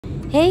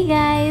Hey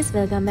guys,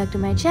 welcome back to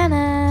my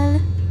channel.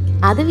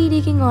 අද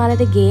video එකෙන්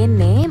ඔයාලට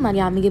ගේන්නේ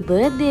මගේ අම්මිගේ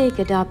බර්ත්ඩේ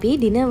එකට අපි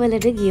ඩිනර්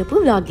වලට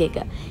ගියපු vlog එක.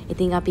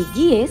 ඉතින් අපි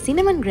ගියේ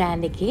සිනමන්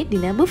ග්‍රෑන්ඩ් එකේ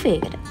ඩිනර් බුෆේ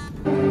එකට.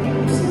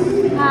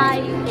 Hi.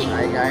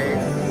 Hi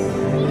guys.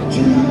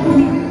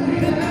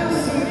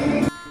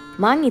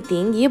 මං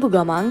ඉතින් ගියපු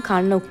ගමන්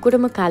කන්න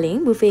ඔක්කොටම කලින්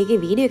බුෆේ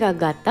එකේ වීඩියෝ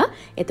එකක් ගත්තා.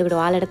 එතකොට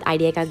ඔයාලටත්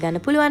අයිඩියා එකක්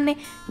ගන්න පුළුවන්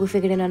නේ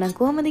බුෆේ එකට එනවා නම්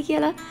කොහොමද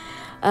කියලා.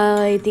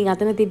 ඉතින්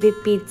අතන තිබ්බේ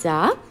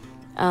පිට්සා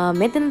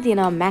මෙතන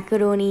තියෙනවා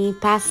මැකරෝනි,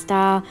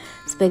 පාස්ටා,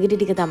 ස්පැගටි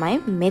ටික තමයි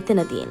මෙතන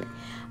තියෙන්නේ.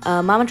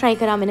 මම try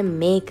කරා මෙන්න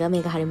මේක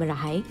හරිම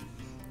රහයි.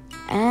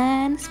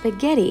 and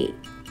spaghetti.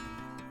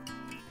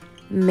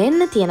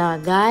 මෙන්න තියෙනවා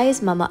guys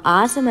මම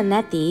ආසම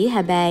නැති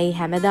හැබැයි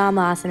හැමදාම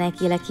ආස නැහැ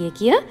කියලා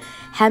කිය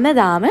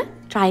හැමදාම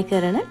try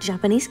කරන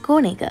ජපනීස්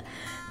කෝන් එක.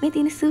 මේ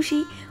තියෙන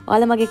සුෂි.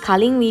 ඔයාලා මගේ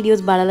කලින්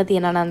වීඩියෝස් බලලා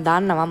තියෙනවා නම්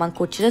දන්නවා මම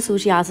කොච්චර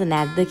සුෂි ආස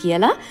නැද්ද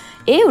කියලා.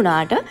 ඒ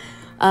වුණාට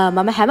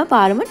මම හැම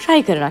පාරම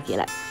try කරනවා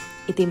කියලා.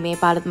 ඉතින් මේ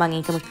පාරත් මම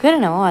ඒකම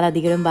කරනවා. ඔයාලා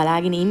දිගටම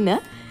බලාගෙන ඉන්න.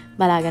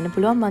 බලාගන්න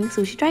පුළුවන් මම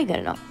සුෂි try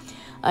කරනවා.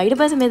 ඊට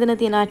පස්සේ මෙතන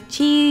තියෙනවා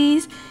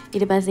cheese.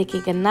 ඊට පස්සේ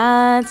එක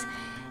nuts.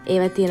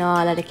 ඒවා තියෙනවා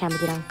ඔයාලට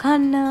කැමති නම්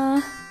කන්න.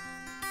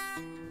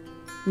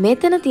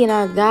 මෙතන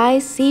තියෙනවා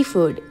guys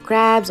seafood.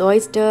 crabs,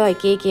 oyster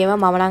එක ඒවා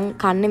මම නම්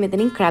කන්නේ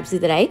මෙතනින් crabs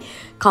විතරයි.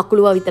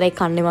 කකුලුවා විතරයි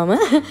කන්නේ මම.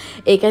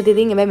 ඒකත්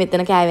ඉතින් හැබැයි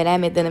මෙතන කෑවේ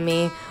නෑ. මෙතන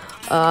මේ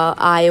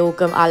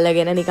ආයෝක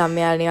අල්ලගෙන නිකන්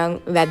මෙයා නිකන්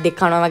වැද්දෙක්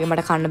කනවා වගේ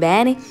මට කන්න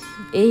බෑනේ.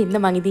 ඒ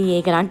හින්දා මං ඉතින්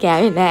ඒක නම්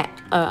කෑවේ නෑ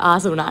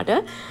ආස වුණාට.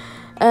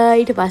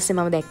 ඊට පස්සේ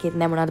මම දැක්කෙත්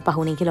නෑ මොනවද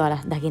පහුනේ කියලා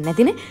ඔයාලා දකින්න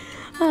නැතිනේ.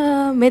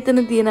 මෙතන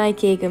තියෙන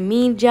එක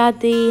මීට්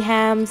ජාති,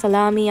 හැම්,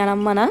 සලාමි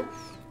අනම්මන.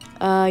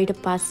 ඊට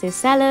පස්සේ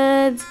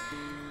salads.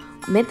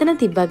 මෙතන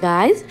තිබ්බා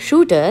guys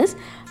shooters.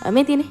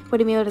 මේ තියෙන්නේ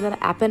පොඩි මේවට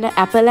දාන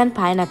apple and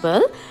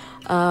pineapple.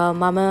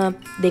 මම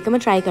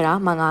දෙකම try කරා.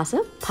 මං ආස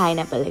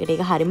pineapple එකට.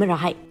 ඒක හරිම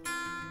රහයි.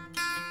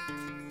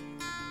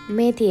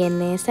 මේ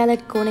තියෙන්නේ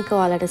සැලඩ් කෝන් එක.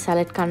 ඔයාලට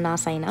සැලඩ් කන්න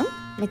ආසයි නම්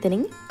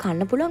මෙතනින්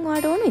කන්න පුළුවන්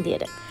ඔයාලට ඕන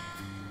විදියට.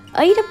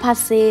 ඊට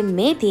පස්සේ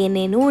මේ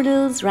තියෙන්නේ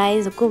noodles,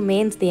 rice ඔක්කොම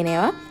මේන්ස්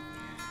තියෙනවා.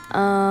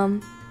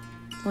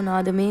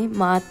 මොනවාද මේ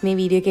මාත් මේ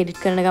වීඩියෝ එක එඩිට්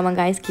කරන ගමන්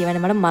guys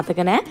කියවන්නේ මට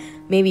මතක නෑ.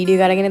 මේ වීඩියෝ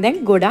එක අරගෙන දැන්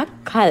ගොඩක්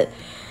කල්.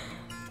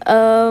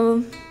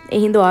 ඒ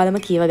හින්දා ඔයාලම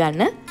කියව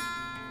ගන්න.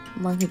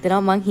 මං හිතනවා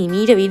මං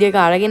හිමීට වීඩියෝ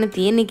එක අරගෙන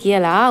තියෙන්නේ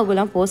කියලා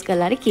ඔයගොල්ලන් පෝස්ට්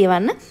කරලා හරි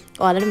කියවන්න.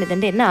 ඔයාලට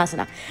මෙතනට එන්න ආස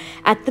නම්.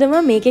 ඇත්තටම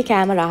මේකේ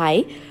කැම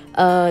රහයි.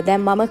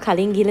 දැන් මම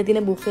කලින් ගිහලා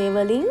තියෙන බුෆේ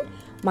වලින්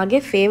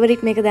මගේ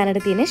ෆේවරිට් මේක දැනට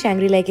තියෙන්නේ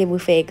ශැන්ග්‍රීලා එකේ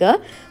බුෆේ එක.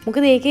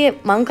 මොකද ඒකේ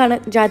මං කන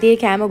ජාතියේ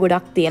කෑම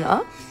ගොඩක් තියෙනවා.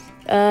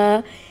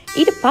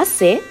 ඊට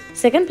පස්සේ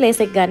සෙකන්ඩ්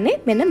ප්ලේස් එක ගන්නේ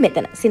මෙන්න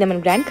මෙතන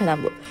සිනමන් ග්‍රෑන්ඩ්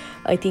කොලම්බෝ.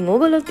 ඉතින්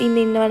ඕගොල්ලොත්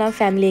ඉන්නවා නම්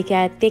ෆැමිලි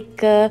එකත්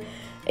එක්ක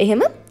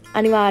එහෙම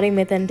අනිවාර්යෙන්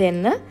මෙතනට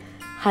එන්න.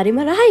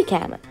 හරිම රහයි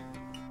කෑම.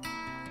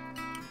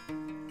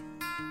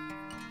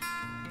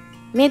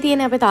 මේ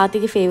තියෙන අපේ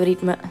තාත්තගේ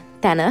ෆේවරිට්ම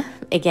තැන,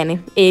 ඒ කියන්නේ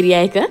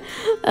ඒරියා එක.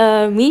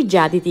 මීට්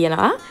ජාති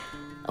තියෙනවා.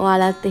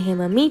 ඔයාලත්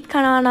එහෙම මීට්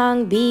කනවා නම්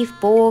බීෆ්,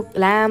 පෝක්,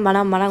 ලෑම්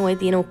මනම් ඔය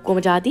තියෙන ඔක්කොම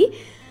ජාති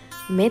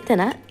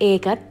මෙතන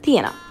ඒකත්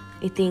තියෙනවා.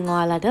 ඉතින්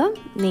ඔයාලට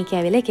මේක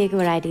ඇවිල්ලා එක එක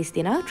varieties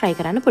තියෙනවා try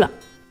කරන්න පුළුවන්.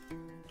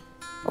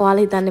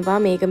 ඔයාලා හිතන්න එපා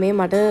මේක මේ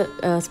මට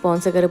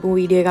ස්පොන්සර් කරපු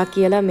වීඩියෝ එකක්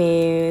කියලා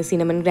මේ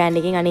සිනමන්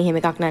ග්‍රෑන්ඩ් එකෙන් අනේ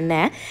එහෙම එකක්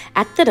නෑ.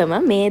 ඇත්තටම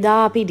මේදා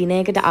අපි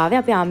ඩිනර් එකට ආවේ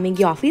අපේ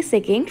අම්මිගේ ඔෆිස්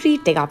එකෙන්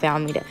ට්‍රීට් එක අපේ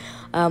අම්මිට.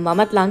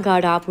 මමත්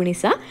ලංකාවට ආපු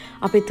නිසා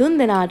අපි තුන්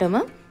දෙනාටම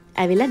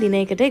ඇවිල්ලා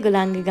ඩිනර් එකට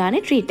ඒගොල්ලන්ගේ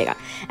ගානේ ට්‍රීට් එකක්.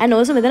 and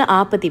also මෙතන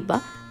ආප තිබ්බා.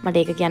 මට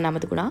ඒක කියන්න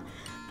අමතකුණා.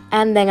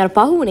 and දැන් අර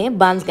පහුනේ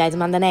buns guys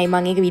මම දන්නේ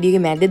මම ඒක වීඩියෝ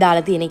එකේ මැද්දේ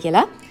දාලා තියෙන්නේ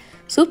කියලා.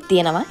 සුප්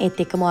තියෙනවා.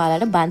 ඒත් එක්කම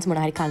ඔයාලට buns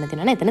මොනවා හරි කන්න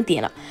තියෙනවා එතන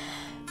තියෙනවා.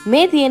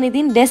 මේ තියෙන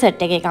ඉතින්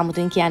ඩෙසර්ට් එක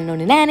අමුතුවෙන් කියන්න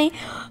ඕනේ නෑනේ.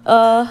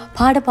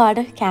 පාට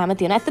කැම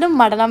තියෙනවා. ඇත්තටම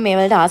මට නම් මේ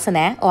වලට ආස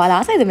නෑ. ඔයාලා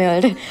ආසයිද මේ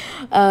වලට?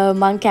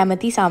 මං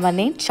කැමති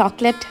සාමාන්‍යයෙන්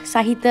චොක්ලට්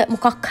සහිත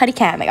මොකක් හරි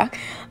කෑම එකක්.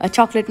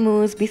 චොක්ලට්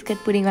මූස්, බිස්කට්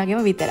පුඩින්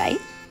වගේම විතරයි.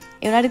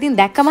 ඒ වුණාට ඉතින්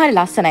දැක්කම හරි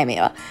ලස්සනයි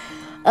මේවා.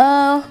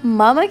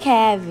 මම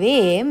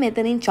කෑවේ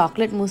මෙතනින්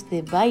චොක්ලට් මූස්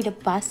තිබ්බා. ඊට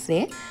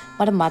පස්සේ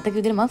මට මතක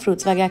විදිහට මම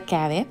ෆෘට්ස් වගේක්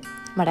කෑවේ.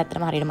 මට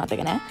ඇත්තටම හරියට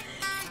මතක නෑ.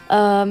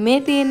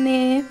 මේ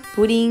තියෙන්නේ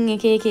පුඩින්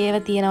එක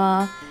ඒවා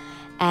තියෙනවා.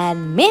 and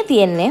මේ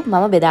තියෙන්නේ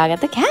මම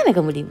බෙදාගත්ත කෑම එක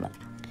මුලින්ම.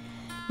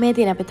 මේ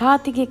තියෙන අපේ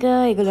තාත්තික එක.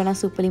 ඒගොල්ලෝ නම්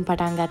සුප් වලින්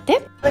පටන් ගත්තේ.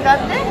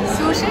 ගත්තේ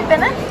සුෂි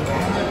පෙන.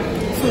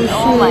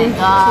 oh my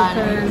god.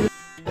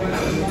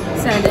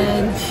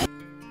 salad.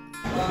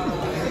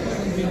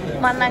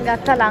 මම නම්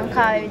ගත්ත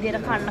ලංකාවේ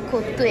විදියට කන්න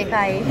කොත්තු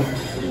එකයි.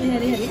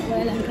 හරි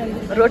ඔය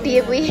ලංකාවේ.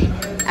 රොටියකුයි,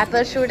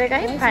 apple shoot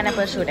එකයි,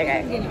 pineapple shoot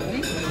එකයි.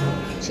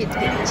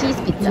 cheese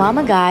pizza. මම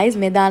guys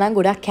මෙදා නම්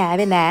ගොඩක්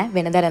කෑවේ නෑ.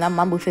 වෙනදා නම්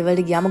මම බුෆේ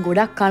වලට ගියාම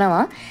ගොඩක්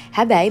කනවා.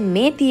 හැබැයි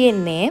මේ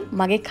තියෙන්නේ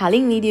මගේ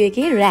කලින් වීඩියෝ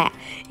එකේ රෑ.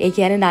 ඒ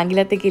කියන්නේ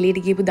නංගිලත් එක්ක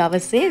එළියට ගිහපු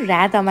දවසේ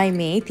රෑ තමයි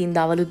මේ. ඉතින්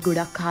දවලුත්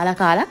ගොඩක්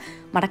කාලා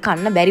මට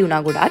කන්න බැරි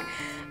වුණා ගොඩක්.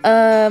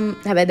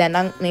 හැබැයි දැන්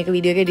නම් මේක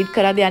වීඩියෝ එක එඩිට්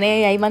කරද්දී අනේ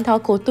අයි මං තව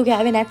කොත්තු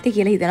කෑවේ නැත්තේ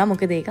කියලා හිතනවා.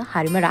 මොකද ඒක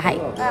හරිම රහයි.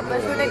 apple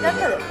shoot එක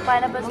ගත්තද?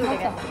 pineapple shoot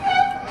එක.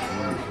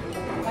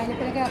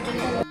 pineapple එක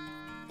අපිට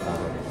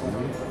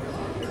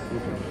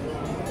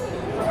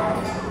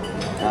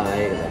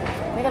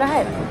මේක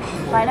රහයි.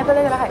 pineapple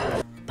එක රහයි.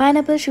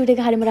 පයිනැපල් ෂූට් එක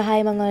හරිම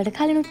රහයි මම ඔයාලට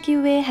කලිනුත්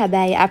කිව්වේ.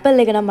 හැබැයි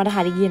ඇපල් එක නම් මට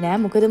හරි ගියේ නෑ.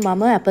 මොකද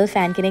මම ඇපල්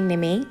ෆෑන් කෙනෙක්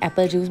නෙමෙයි.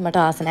 ඇපල් ජූස් මට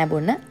ආස නෑ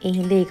බොන්න. ඒ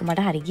හින්දා ඒක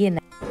මට හරි ගියේ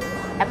නෑ.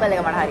 ඇපල්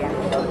එක මට හරියන්නේ.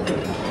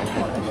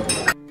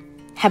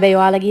 හැබැයි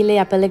ඔයාලා ගිහලා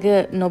ඇපල් එක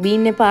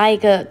නොබීන්න එපා.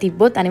 ඒක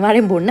තිබ්බොත්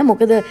අනිවාර්යෙන් බොන්න.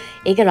 මොකද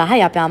ඒක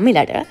රහයි අපේ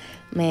අම්මිලට.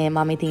 මේ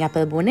මම ඉතින්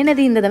ඇපල් බොන්නේ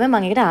නැති හින්දා තමයි මම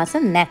ඒකට ආස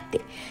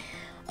නැත්තේ.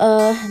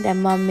 දැන්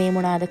මම මේ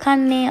මොනවාද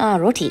කන්නේ?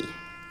 රොටි.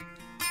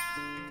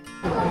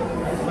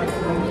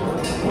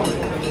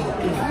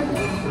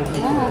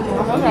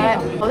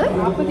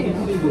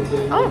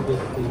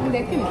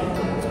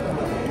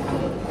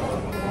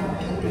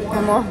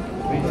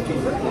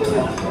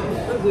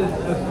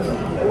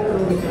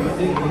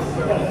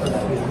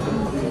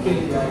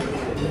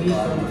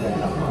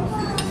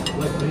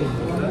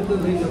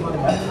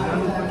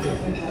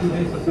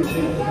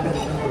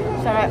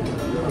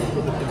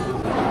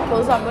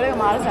 පොල් සම්බෝලේ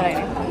මාර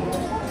සරයිනේ.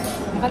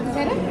 මොකක්ද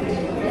සරයි?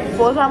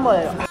 පොල්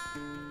සම්බෝලේ.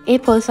 ඒ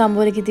පොල්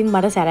සම්බෝලේ කිතින්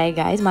මට සරයි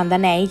ගයිස්. මන්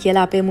දන්නේ ඇයි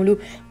කියලා අපේ මුළු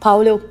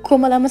පවුලේ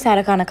ඔක්කොමලම සැර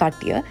කන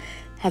කට්ටිය.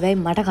 හැබැයි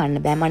මට කන්න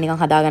බෑ. මම නිකන්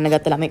හදාගන්න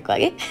ගත්ත ළමෙක්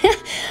වගේ.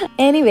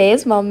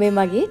 anyways මම මේ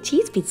මගේ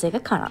චීස් පිට්සා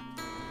එක කනවා.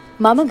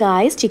 මම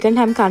ගයිස් චිකන්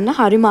හැම් කන්න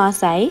හරිම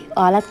ආසයි.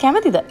 ඔයාලත්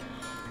කැමතිද?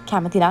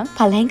 කැමති නම්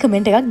පල්ලෙන්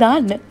කමෙන්ට් එකක්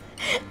දාන්න.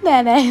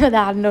 නෑ නෑ ඒක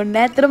දාන්න ඕනේ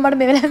නෑ. ඇත්තටම මට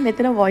මේ වෙලාවේ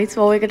මෙතන වොයිස්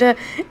ඕවර් එකට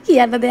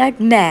කියන්න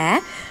දෙයක්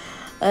නෑ.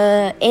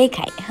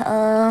 ඒකයි.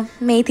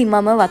 මේ ඉතින්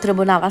මම වතුර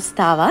බොන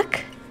අවස්ථාවක්.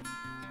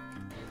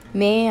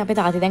 මේ අපේ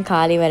තාත්ති දැන්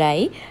කාලේ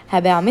ඉවරයි.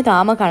 හැබැයි අම්මේ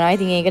තාම කනවා.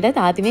 ඉතින් ඒකට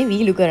තාත්ති මේ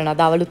විහිළු කරනවා.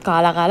 දවලුත්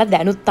කාලා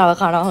දැනුත් තව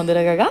කනවා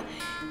හොඳට ගගා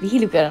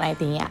විහිළු කරනවා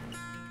ඉතින් යා.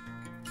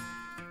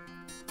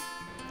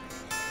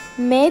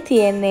 මේ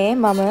තියෙන්නේ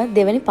මම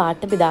දෙවෙනි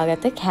පාට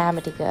බෙදාගත්ත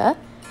කෑම ටික.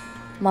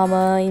 මම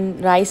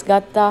රයිස්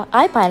ගත්තා.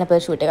 ආයි පයිනැපල්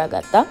ෂූට් එකක්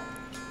ගත්තා.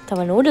 තව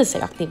නූඩල්ස්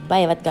එකක් තිබ්බා.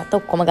 ඒවත් ගත්තා.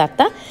 ඔක්කොම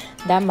ගත්තා.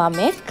 දැන් මම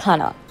මේ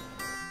කනවා.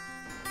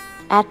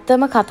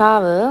 ඇත්තම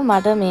කතාව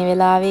මට මේ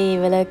වෙලාවේ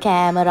ඉවල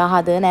කෑම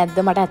රහද නැද්ද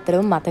මට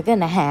ඇත්තටම මතක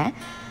නැහැ.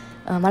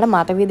 මට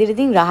මතක විදිහට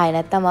ඉතින් රහයි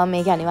නැත්තම් මම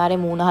මේක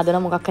අනිවාර්යෙන් මූණ හදන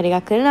මොකක් හරි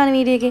එකක් කරනවානේ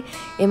වීඩියෝ එකේ.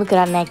 එහෙම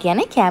කරන්නේ නැහැ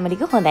කියන්නේ කෑම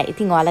ටික හොඳයි.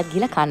 ඉතින් ඔයාලත්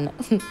ගිහලා කන්න.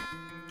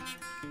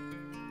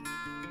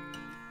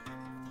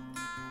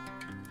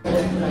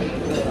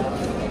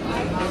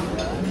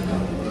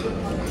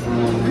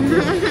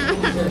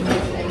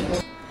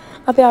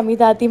 අපේ අම්මි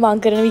තාත්ති මං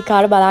කරන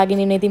විකාර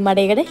බලාගෙන ඉන්න ඉතින් මට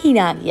ඒකට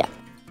hina ගියා.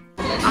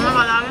 අම්මා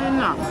බලාගෙන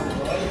ඉන්නවා.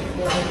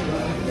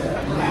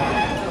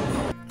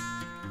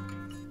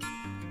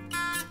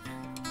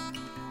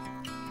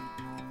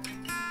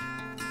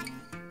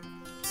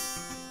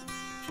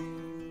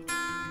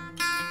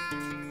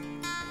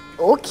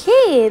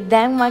 ඕකේ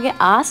දැන් මගේ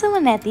ආසම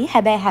නැති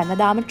හැබැයි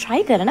හැමදාම try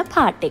කරන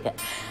පාට් එක.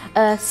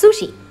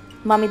 සුෂි.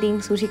 මම ඉතින්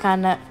සුෂි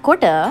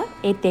කන්නකොට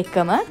ඒත්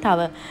එක්කම තව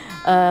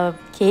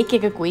කේක්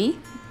එකකුයි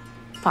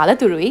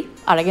පළතුරුයි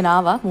අරගෙන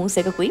ආවා මූස්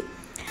එකකුයි.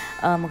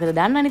 මොකද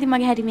දන්නවනේ ඉතින්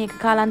මගේ හැටි මේක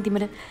කාලා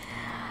අන්තිමට.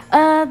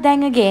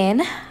 දැන් again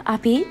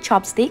අපි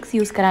chopsticks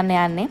use කරන්න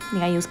යන්නේ.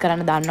 නිකන් use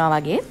කරන්න දන්නවා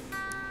වගේ.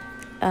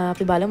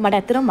 අපි බලමු මට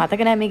ඇත්තටම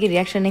මතක නැහැ මේකේ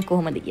reaction එක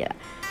කොහොමද කියලා.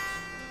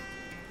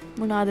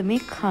 මොනවාද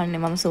මේ කන්නේ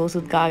මම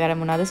සෝසුත් ගාගෙන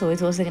මොනවාද සොයි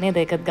සෝස් එක නේද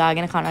ඒකත්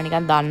ගාගෙන කනවා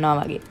නිකන් දන්නවා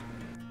වගේ.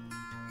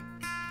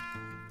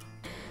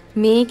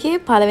 මේකේ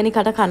පළවෙනි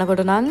කට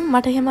කනකොට නම්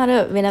මට එහෙම අර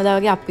වෙනදා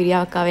වගේ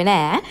අප්පිරියාවක් ආවේ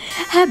නෑ.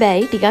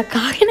 හැබැයි ටිකක්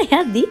කාගෙන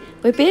යද්දි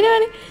ඔය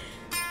පේනවනේ.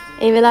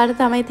 ඒ වෙලාවට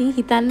තමයි ඉතින්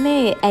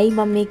හිතන්නේ ඇයි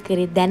මම මේක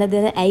කරේ දැන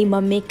ඇයි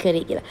මම මේක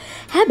කරේ කියලා.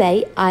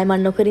 හැබැයි ආයෙ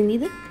මම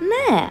නොකරින්දීද?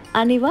 නෑ.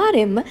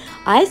 අනිවාර්යෙන්ම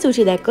ආයෙ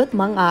සුෂි දැක්කොත්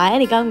මං ආයෙ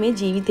නිකන් මේ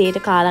ජීවිතේට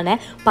කාලා නෑ.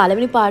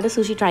 පළවෙනි පාට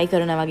සුෂි try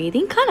කරනවා වගේ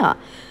ඉතින් කනවා.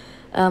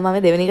 මම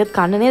දෙවෙනි එකත්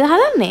කන්න නේද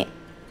හදන්නේ.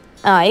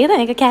 ඒක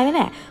තමයි ඒක කෑවේ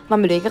නෑ.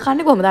 මම බිලෝ එක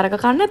කන්නේ කොහොමද අරක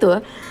කන්න නැතුව.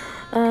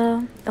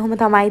 ඔහොම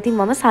තමයි ඉතින්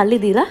මම සල්ලි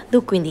දීලා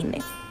දුක්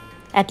විඳින්නේ.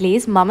 at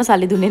least මම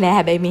සල්ලි දුන්නේ නෑ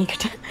හැබැයි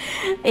මේකට.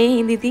 ඒ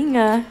හින්දා ඉතින්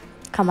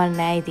කමක්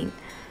නෑ ඉතින්.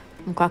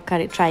 මොකක්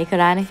හරි try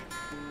කරානේ.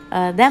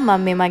 දැන්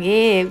මම මේ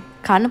මගේ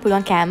කන්න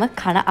පුළුවන් කෑම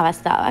කන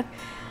අවස්ථාවක්.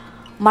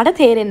 මට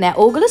තේරෙන්නේ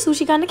නැහැ. ඕගොල්ලෝ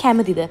සුෂි කන්න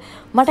කැමතිද?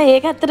 මට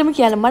ඒක ඇත්තටම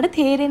කියන්න. මට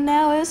තේරෙන්නේ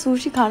නැහැ ඔය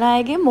සුෂි කන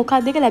අයගෙන්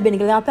මොකක්ද එක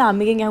ලැබෙන්නේ කියලා. අපේ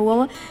අම්මිගෙන්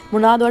ඇහුවම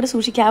මොනවද වඩ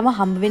සුෂි කෑම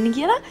හම්බ වෙන්නේ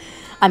කියලා.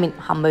 I mean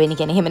හම්බ වෙන්නේ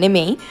කියන්නේ එහෙම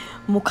නෙමෙයි.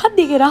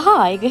 මොකක්ද ඒක රහ?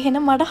 ඒක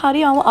එහෙනම් මට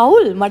හරි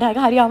අවුල්. මට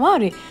ඒක හරි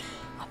අමාරුයි.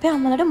 අපේ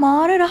අම්මලාට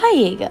මාර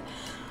රහයි ඒක.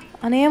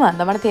 අනේ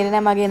මන්ද මට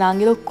තේරෙන්නේ නැහැ මගේ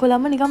නංගිල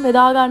ඔක්කොලම නිකන්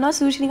බෙදා ගන්නවා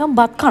සුෂි නිකන්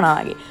බත් කනවා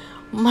වගේ.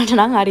 මට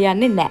නම්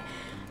හරියන්නේ නැහැ.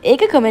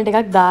 ඒක කමෙන්ට්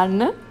එකක්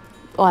දාන්න.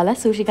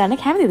 ඔයාලා සුෂි කන්න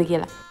කැමතිද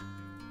කියලා.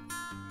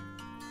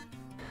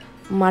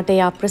 මට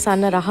ඒ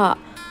අප්‍රසන්න රහ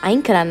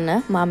අයින් කරන්න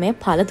මම මේ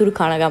පළතුරු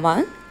කන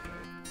ගමන්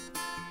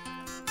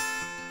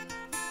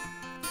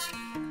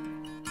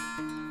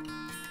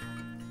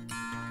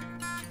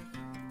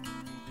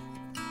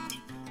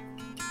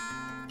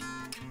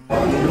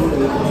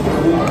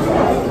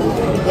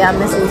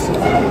යන්න සුෂි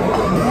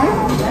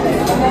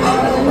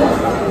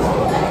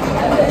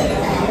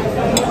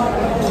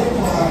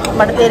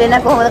මට තේරෙන්නේ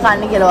නැහැ කොහොමද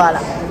කන්නේ කියලා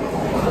ඔයාලා.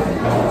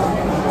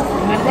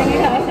 මට දැන්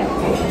ඒක අවශ්‍යයි.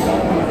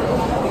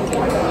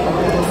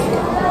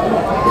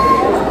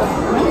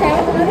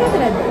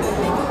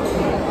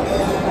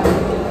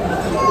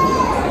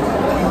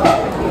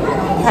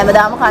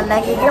 හැමදාම කන්නයි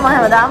කිය මම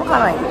හැමදාම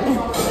කනවා ඉතින්.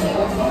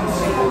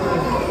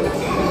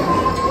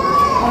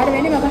 ආර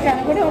වෙන්නේ මම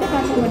කනකොට උඩ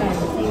කන්න ඕනයි.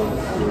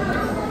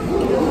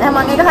 දැන් මම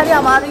ඒක හරි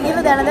අමාරුයි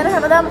කියලා දැන දැන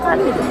හැමදාම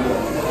කන්නේ.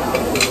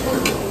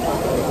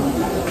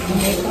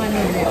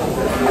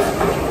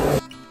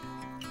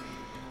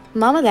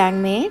 මම දැන්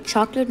මේ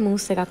චොක්ලට්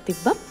මූස් එකක්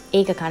තිබ්බා.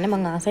 ඒක කන්න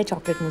මම ආසයි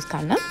චොක්ලට් මූස්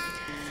කන්න.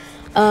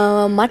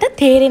 මට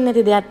තේරෙන්නේ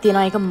නැති දෙයක්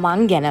තියෙනවා ඒක මං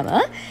ගැනම.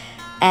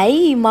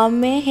 ඇයි මම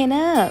මේ හෙන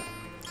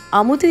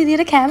අමුතු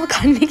විදියට කෑම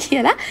කන්නේ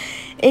කියලා.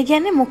 ඒ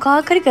කියන්නේ මොකක්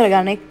හරි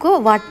කරගන්න එක්කෝ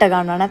වට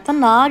ගන්නවා නැත්නම්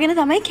නාගෙන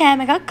තමයි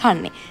කෑම එකක්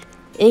කන්නේ.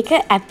 ඒක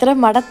ඇත්තට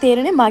මට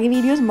තේරෙන්නේ මගේ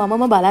වීඩියෝස්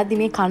මමම බලද්දි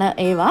මේ කන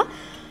ඒවා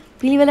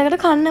පිළිවෙලකට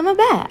කන්නම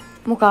බෑ.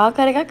 මොකක්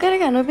හරි එකක්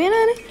කරගන්න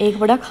බෑනේ. ඒක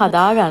පොඩක්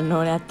හදා ගන්න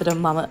ඕනේ ඇත්තට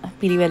මම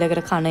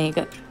පිළිවෙලකට කන එක.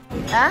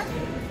 ඈ?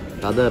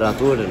 අද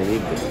රතුවට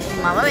නෙමෙයි.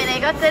 මම වෙන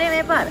එකක් කරේ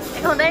මේ පාර.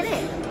 ඒක හොඳයි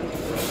නේ.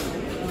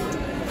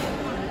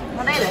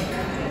 හොඳයිද?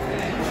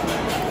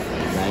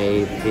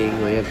 ඉතින්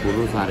ඔය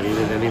කුණු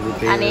ශරීරෙනේ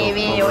පුතේ. අනේ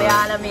මේ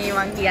ඔයාලා මේ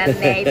මං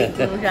කියන්නේ ඉතින්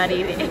කුණු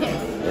ශරීරේ.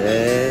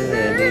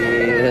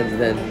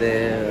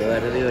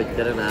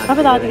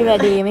 අපේ තාත්තගේ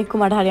වැඩේ මේක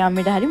මට හරි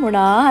අම්මට හරි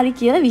මොනා හරි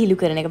කියලා විහිළු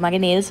කරන එක.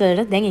 මගේ nails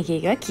වලට දැන් එක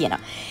එකක්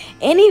කියනවා.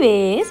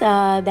 anyways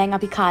දැන්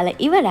අපි කාලා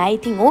ඉවරයි.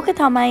 ඉතින් ඕක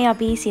තමයි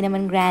අපි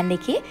cinnamon grand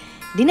එකේ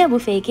dinner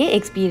buffet එකේ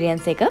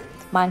experience එක.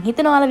 මං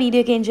හිතනවා ඔයාලා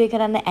වීඩියෝ එක enjoy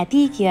කරන්න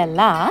ඇති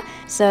කියලා.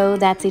 So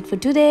that's it for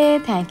today.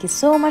 Thank you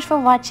so much for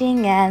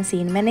watching and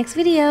see you in my next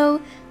video.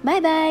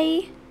 Bye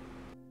bye.